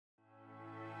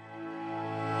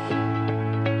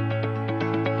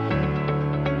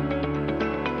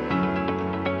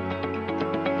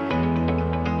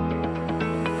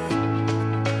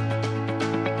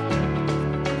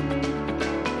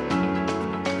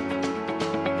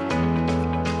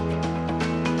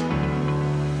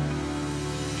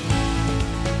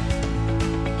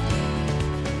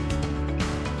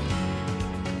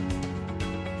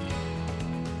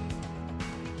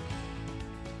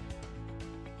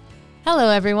Hello,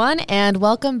 everyone, and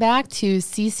welcome back to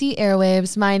CC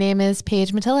Airwaves. My name is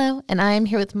Paige Matillo, and I am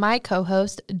here with my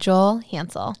co-host, Joel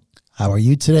Hansel. How are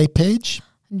you today, Paige?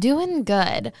 Doing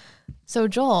good. So,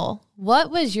 Joel,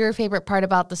 what was your favorite part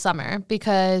about the summer?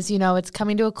 Because, it's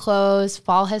coming to a close,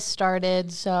 fall has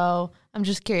started, so I'm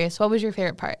just curious, what was your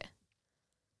favorite part?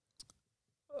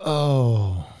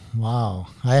 Oh, wow.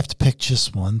 I have to pick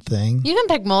just one thing. You can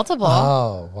pick multiple.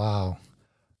 Oh, wow.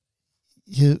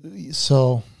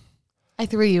 I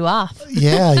threw you off.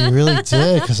 Yeah, you really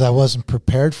did, because I wasn't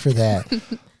prepared for that.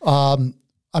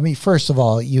 First of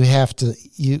all, you have to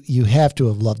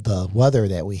have loved the weather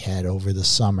that we had over the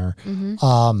summer.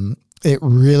 Mm-hmm. It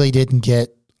really didn't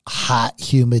get hot,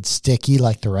 humid, sticky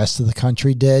like the rest of the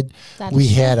country did. We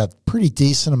had a pretty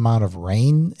decent amount of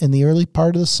rain in the early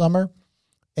part of the summer,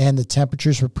 and the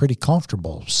temperatures were pretty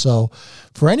comfortable. So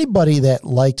for anybody that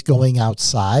liked going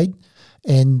outside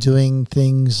and doing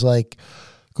things like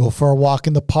go for a walk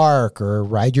in the park or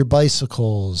ride your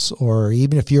bicycles, or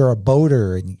even if you're a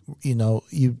boater and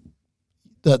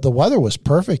the weather was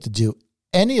perfect to do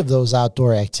any of those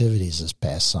outdoor activities this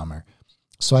past summer.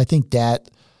 So I think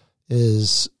that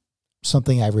is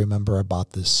something I remember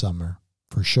about this summer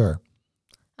for sure.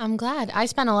 I'm glad. I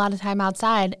spent a lot of time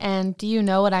outside, and do you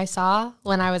know what I saw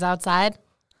when I was outside?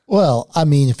 Well,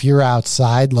 if you're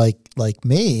outside like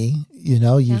me,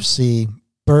 you see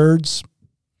birds,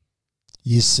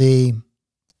 you see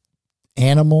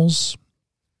animals,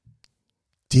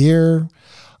 deer.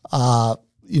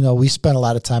 We spent a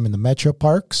lot of time in the metro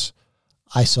parks.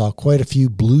 I saw quite a few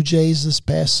blue jays this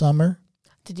past summer.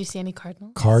 Did you see any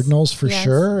cardinals? Cardinals for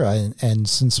sure. And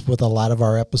since with a lot of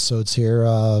our episodes here,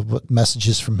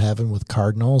 Messages from Heaven with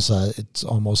cardinals, it's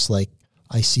almost like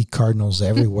I see cardinals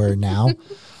everywhere now.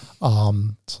 It's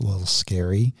a little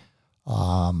scary.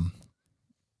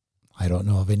 I don't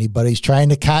know if anybody's trying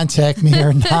to contact me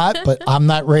or not, but I'm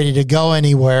not ready to go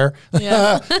anywhere.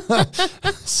 Yeah.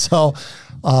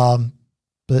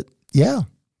 But yeah.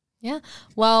 Yeah.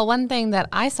 Well, one thing that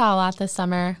I saw a lot this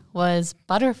summer was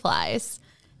butterflies.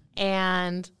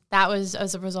 And that was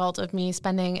as a result of me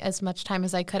spending as much time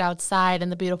as I could outside in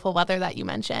the beautiful weather that you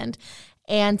mentioned.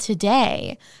 And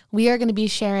today we are going to be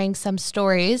sharing some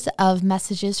stories of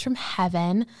messages from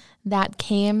heaven that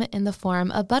came in the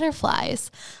form of butterflies.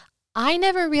 I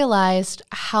never realized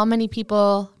how many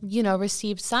people,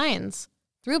 received signs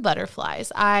through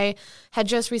butterflies. I had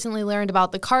just recently learned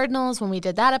about the cardinals when we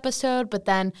did that episode, but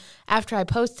then after I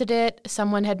posted it,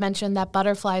 someone had mentioned that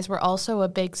butterflies were also a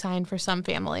big sign for some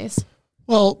families.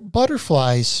 Well,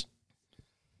 butterflies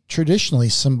traditionally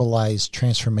symbolize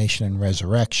transformation and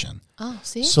resurrection. Oh,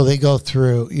 see? So they go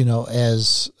through,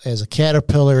 as a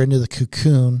caterpillar into the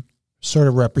cocoon, sort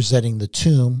of representing the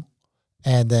tomb,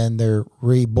 and then they're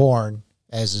reborn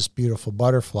as this beautiful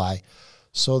butterfly.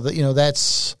 So that,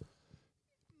 that's,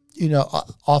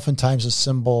 oftentimes a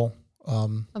symbol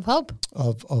of hope.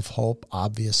 Of hope,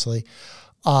 obviously.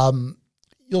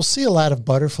 You'll see a lot of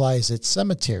butterflies at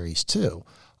cemeteries too,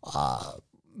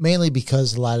 mainly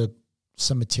because a lot of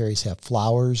cemeteries have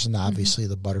flowers, and obviously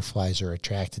the butterflies are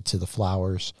attracted to the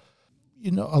flowers.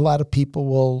 A lot of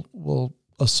people will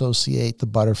associate the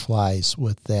butterflies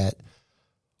with that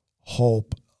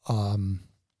hope,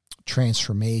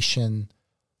 transformation,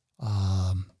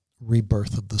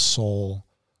 rebirth of the soul.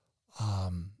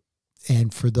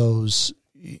 And for those,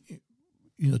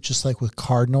 just like with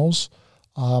cardinals,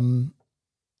 can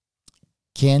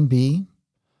be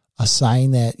a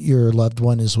sign that your loved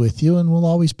one is with you and will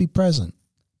always be present.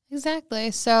 Exactly.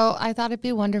 So I thought it'd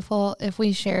be wonderful if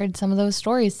we shared some of those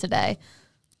stories today.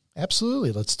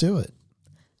 Absolutely. Let's do it.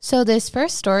 So this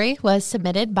first story was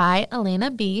submitted by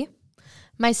Elena B.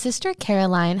 My sister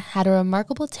Caroline had a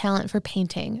remarkable talent for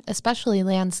painting, especially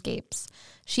landscapes.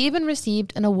 She even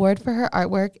received an award for her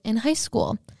artwork in high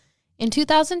school. In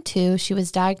 2002, she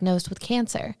was diagnosed with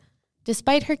cancer.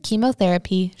 Despite her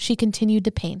chemotherapy, she continued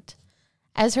to paint.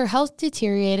 As her health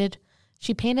deteriorated,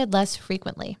 she painted less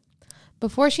frequently.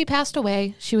 Before she passed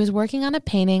away, she was working on a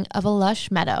painting of a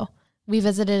lush meadow we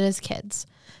visited as kids.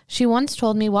 She once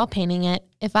told me while painting it,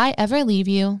 "If I ever leave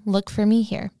you, look for me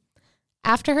here."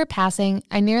 After her passing,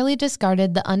 I nearly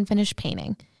discarded the unfinished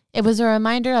painting. It was a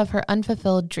reminder of her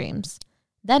unfulfilled dreams.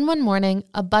 Then one morning,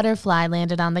 a butterfly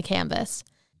landed on the canvas.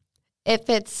 It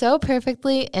fits so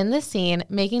perfectly in the scene,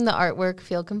 making the artwork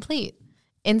feel complete.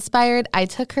 Inspired, I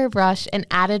took her brush and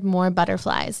added more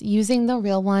butterflies, using the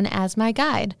real one as my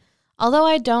guide. Although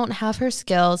I don't have her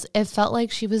skills, it felt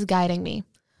like she was guiding me.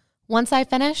 Once I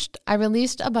finished, I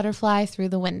released a butterfly through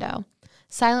the window,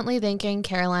 silently thanking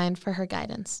Caroline for her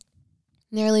guidance.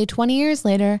 Nearly 20 years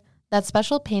later, that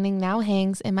special painting now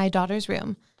hangs in my daughter's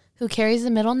room, who carries the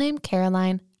middle name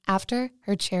Caroline after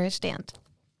her cherished aunt.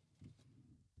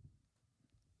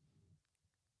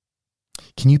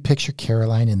 Can you picture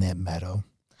Caroline in that meadow?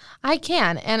 I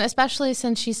can, and especially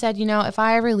since she said, if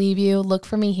I ever leave you, look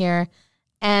for me here.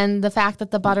 And the fact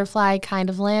that the butterfly kind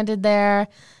of landed there,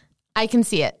 I can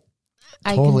see it.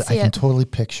 I can totally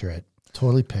picture it.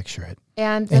 Totally picture it.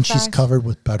 And she's covered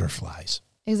with butterflies.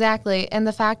 Exactly. And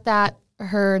the fact that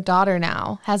her daughter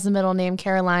now has the middle name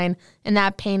Caroline, and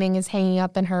that painting is hanging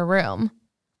up in her room.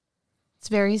 It's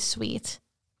very sweet.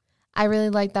 I really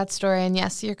like that story, and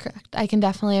yes, you're correct. I can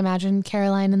definitely imagine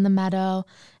Caroline in the meadow,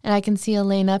 and I can see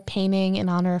Elena painting in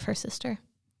honor of her sister.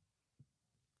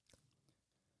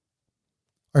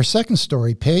 Our second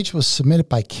story page was submitted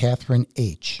by Catherine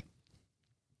H.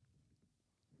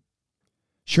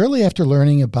 Shortly after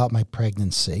learning about my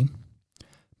pregnancy,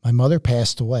 my mother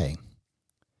passed away.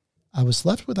 I was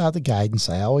left without the guidance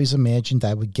I always imagined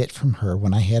I would get from her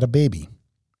when I had a baby.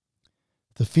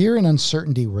 The fear and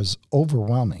uncertainty was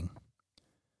overwhelming.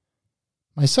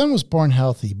 My son was born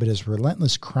healthy, but his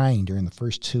relentless crying during the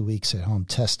first 2 weeks at home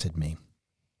tested me.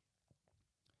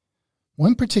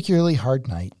 One particularly hard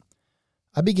night,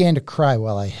 I began to cry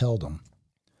while I held him.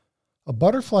 A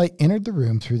butterfly entered the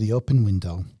room through the open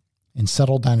window and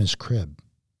settled on his crib.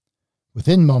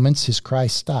 Within moments, his cry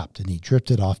stopped and he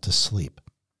drifted off to sleep.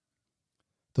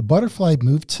 The butterfly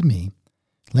moved to me,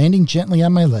 landing gently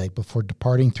on my leg before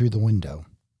departing through the window.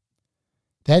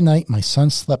 That night, my son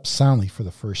slept soundly for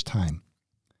the first time.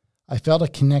 I felt a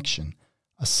connection,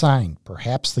 a sign,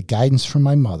 perhaps the guidance from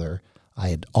my mother I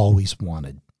had always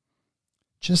wanted.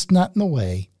 Just not in the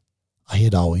way I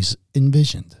had always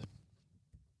envisioned.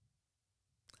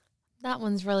 That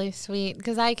one's really sweet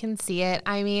because I can see it.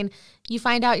 I mean, you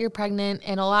find out you're pregnant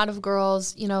and a lot of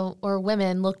girls, or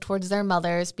women look towards their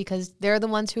mothers because they're the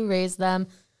ones who raise them.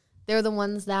 They're the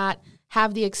ones that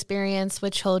have the experience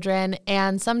with children.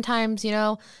 And sometimes,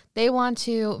 they want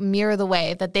to mirror the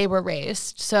way that they were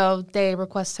raised. So they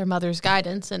request their mother's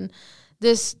guidance. And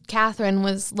this Catherine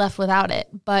was left without it.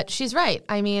 But she's right.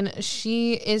 I mean,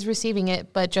 she is receiving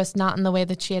it, but just not in the way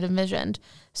that she had envisioned.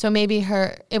 So maybe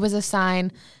it was a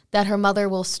sign that her mother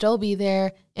will still be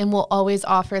there and will always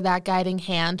offer that guiding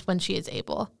hand when she is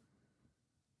able.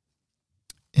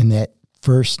 And that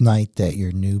first night that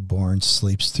your newborn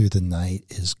sleeps through the night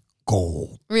is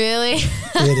gold. Really?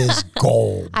 It is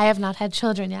gold. I have not had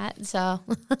children yet, so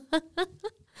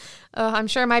I'm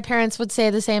sure my parents would say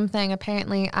the same thing.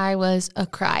 Apparently, I was a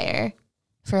crier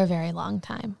for a very long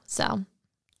time. So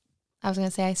I was going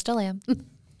to say I still am.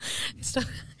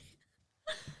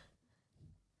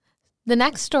 The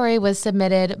next story was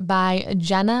submitted by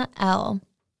Jenna L.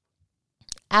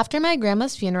 After my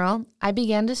grandma's funeral, I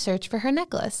began to search for her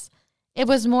necklace. It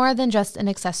was more than just an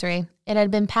accessory. It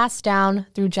had been passed down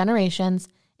through generations,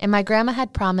 and my grandma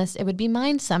had promised it would be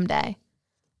mine someday.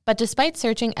 But despite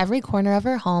searching every corner of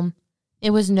her home,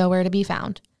 it was nowhere to be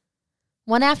found.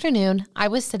 One afternoon, I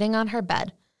was sitting on her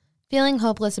bed, feeling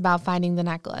hopeless about finding the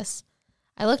necklace.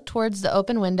 I looked towards the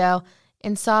open window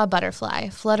and saw a butterfly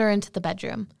flutter into the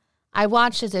bedroom. I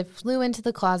watched as it flew into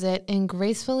the closet and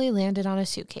gracefully landed on a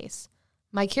suitcase.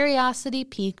 My curiosity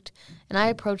piqued, and I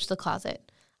approached the closet.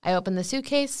 I opened the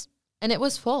suitcase, and it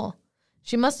was full.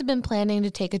 She must have been planning to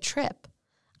take a trip.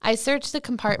 I searched the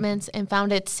compartments and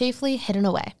found it safely hidden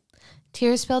away.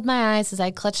 Tears filled my eyes as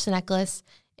I clutched the necklace.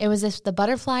 It was as if the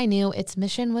butterfly knew its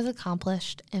mission was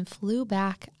accomplished and flew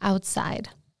back outside.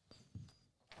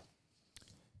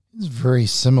 It's very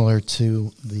similar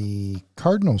to the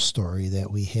cardinal story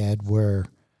that we had where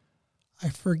I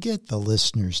forget the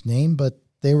listener's name, but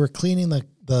they were cleaning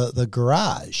the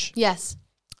garage. Yes.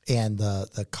 And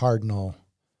the cardinal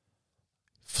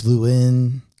flew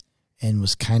in and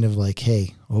was kind of like,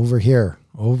 hey, over here.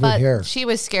 But she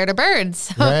was scared of birds,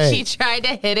 so right. She tried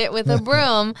to hit it with a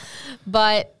broom,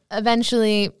 but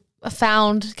eventually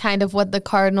found kind of what the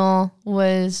cardinal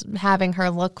was having her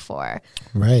look for.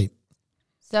 Right.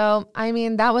 So, I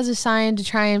mean, that was a sign to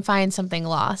try and find something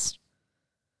lost.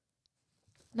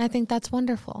 And I think that's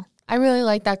wonderful. I really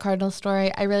like that cardinal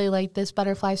story. I really like this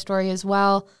butterfly story as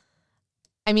well.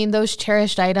 I mean, those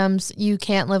cherished items you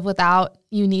can't live without.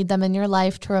 You need them in your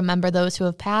life to remember those who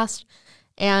have passed.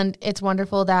 And it's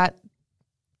wonderful that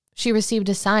she received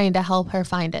a sign to help her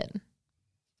find it.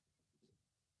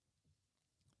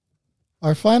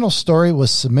 Our final story was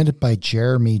submitted by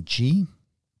Jeremy G.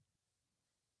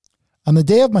 On the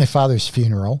day of my father's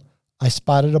funeral, I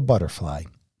spotted a butterfly.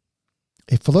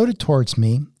 It floated towards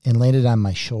me and landed on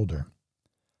my shoulder.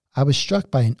 I was struck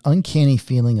by an uncanny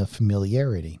feeling of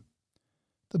familiarity.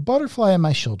 The butterfly on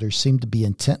my shoulder seemed to be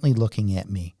intently looking at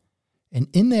me, and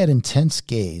in that intense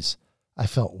gaze, I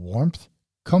felt warmth,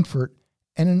 comfort,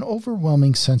 and an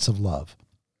overwhelming sense of love.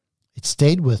 It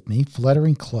stayed with me,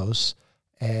 fluttering close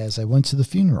as I went to the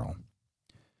funeral.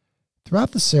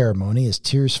 Throughout the ceremony, as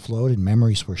tears flowed and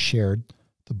memories were shared,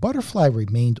 the butterfly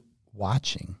remained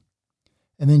watching.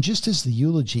 And then just as the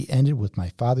eulogy ended with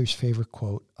my father's favorite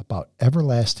quote about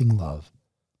everlasting love,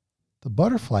 the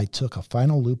butterfly took a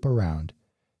final loop around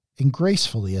and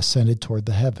gracefully ascended toward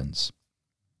the heavens.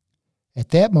 At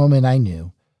that moment, I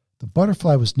knew the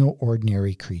butterfly was no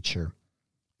ordinary creature.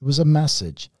 It was a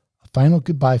message, a final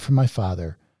goodbye from my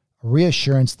father, a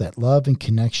reassurance that love and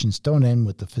connections don't end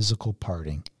with the physical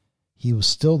parting. He was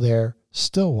still there,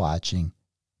 still watching,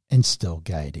 and still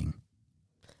guiding.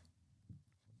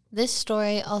 This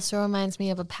story also reminds me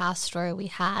of a past story we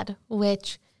had,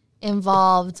 which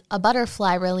involved a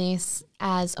butterfly release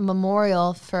as a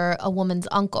memorial for a woman's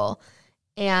uncle.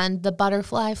 And the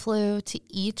butterfly flew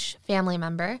to each family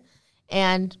member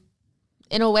and,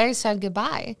 in a way, said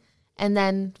goodbye and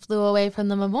then flew away from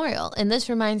the memorial. And this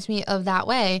reminds me of that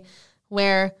way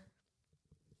where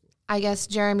I guess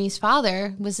Jeremy's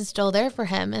father was still there for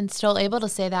him and still able to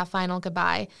say that final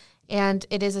goodbye. And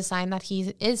it is a sign that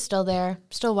he is still there,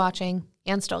 still watching,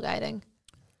 and still guiding.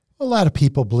 A lot of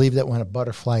people believe that when a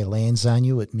butterfly lands on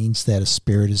you, it means that a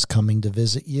spirit is coming to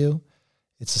visit you.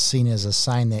 It's seen as a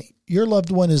sign that your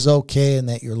loved one is okay and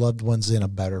that your loved one's in a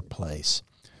better place.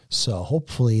 So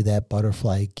hopefully that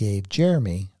butterfly gave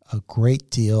Jeremy a great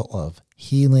deal of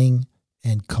healing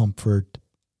and comfort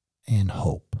and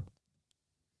hope.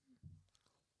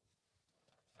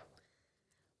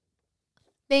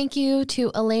 Thank you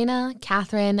to Elena,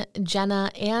 Catherine,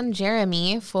 Jenna, and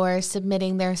Jeremy for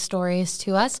submitting their stories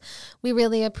to us. We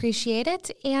really appreciate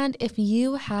it. And if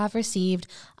you have received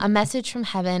a message from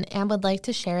heaven and would like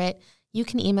to share it, you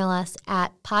can email us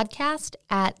at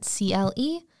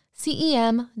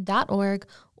podcast@clecem.org,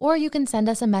 or you can send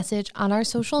us a message on our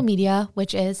social media,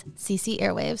 which is CC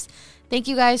Airwaves. Thank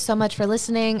you guys so much for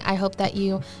listening. I hope that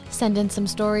you send in some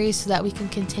stories so that we can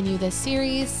continue this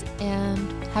series,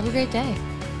 and have a great day.